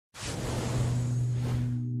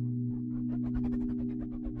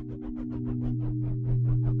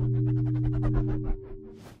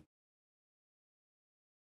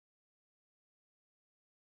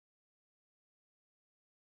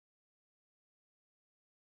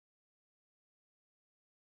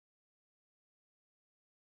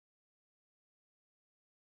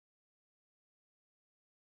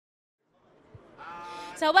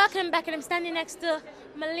So welcome back, and I'm standing next to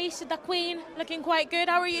Malaysia, the Queen, looking quite good.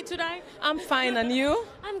 How are you today? I'm fine, and you?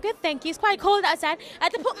 I'm good, thank you. It's quite cold outside. I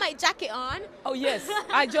had to put my jacket on. Oh yes,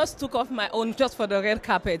 I just took off my own just for the red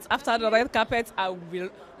carpet. After the red carpet, I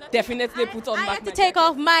will definitely put on I back had my to take jacket.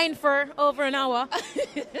 off mine for over an hour.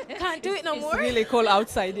 Can't do it no more. It's really cold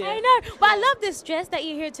outside here. I know, but I love this dress that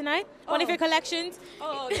you here tonight. One of your collections.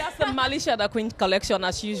 Oh, that's the Malaysia the Queen collection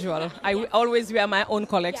as usual. I always wear my own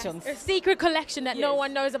collections. A secret collection that no Yes.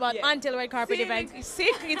 one knows about Yes. until red carpet events.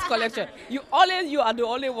 Secret collection. You are the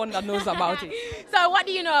only one that knows about it. So what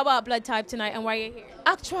do you know about blood type tonight, and why you're here?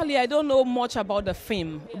 Actually, I don't know much about the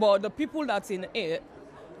film, but the people that's in it,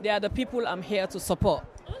 they are the people I'm here to support.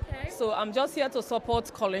 Okay. So I'm just here to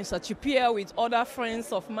support Colin Sachipia with other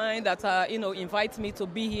friends of mine that invite me to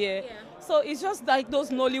be here. Yeah. So it's just like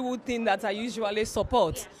those Nollywood things that I usually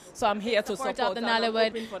support. Yes. So I'm here to Support support of the and I'm Nollywood.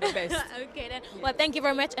 hoping for the best. Okay then. Well, thank you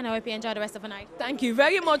very much, and I hope you enjoy the rest of the night. Thank you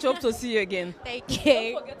very much. Hope to see you again. Thank Don't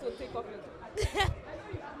you. forget to take off your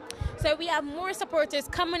So we have more supporters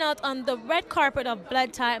coming out on the red carpet of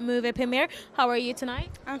Blood Type movie premiere. How are you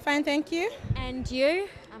tonight? I'm fine, thank you. And you?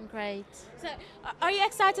 I'm great. So, are you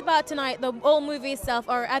excited about tonight, the whole movie itself,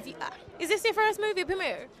 or have you? Is this your first movie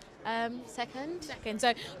premiere? Second? Second.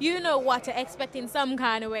 So you know what to expect in some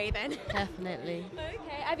kind of way, then. Definitely.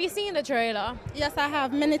 Okay. Have you seen the trailer? Yes, I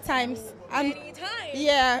have many times. Many times.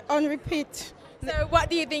 Yeah, on repeat. So what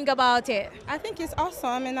do you think about it? I think it's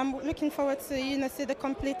awesome, and I'm looking forward to see the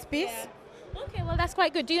complete piece. Okay, well that's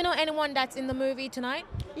quite good. Do you know anyone that's in the movie tonight?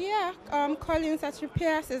 Yeah, Colin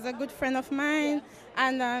Sachipia is a good friend of mine,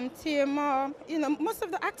 and TMR. Most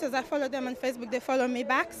of the actors, I follow them on Facebook. They follow me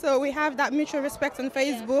back, so we have that mutual respect on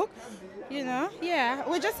Facebook. Yeah,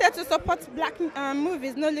 we're just here to support black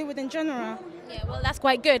movies, Nollywood in general. Yeah, well, that's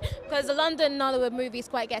quite good, because the London Nollywood movie is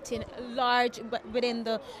quite getting large within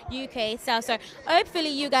the UK itself. So hopefully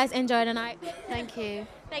you guys enjoy the night. Thank you.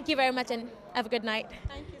 Thank you very much, and have a good night.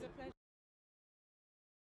 Thank you.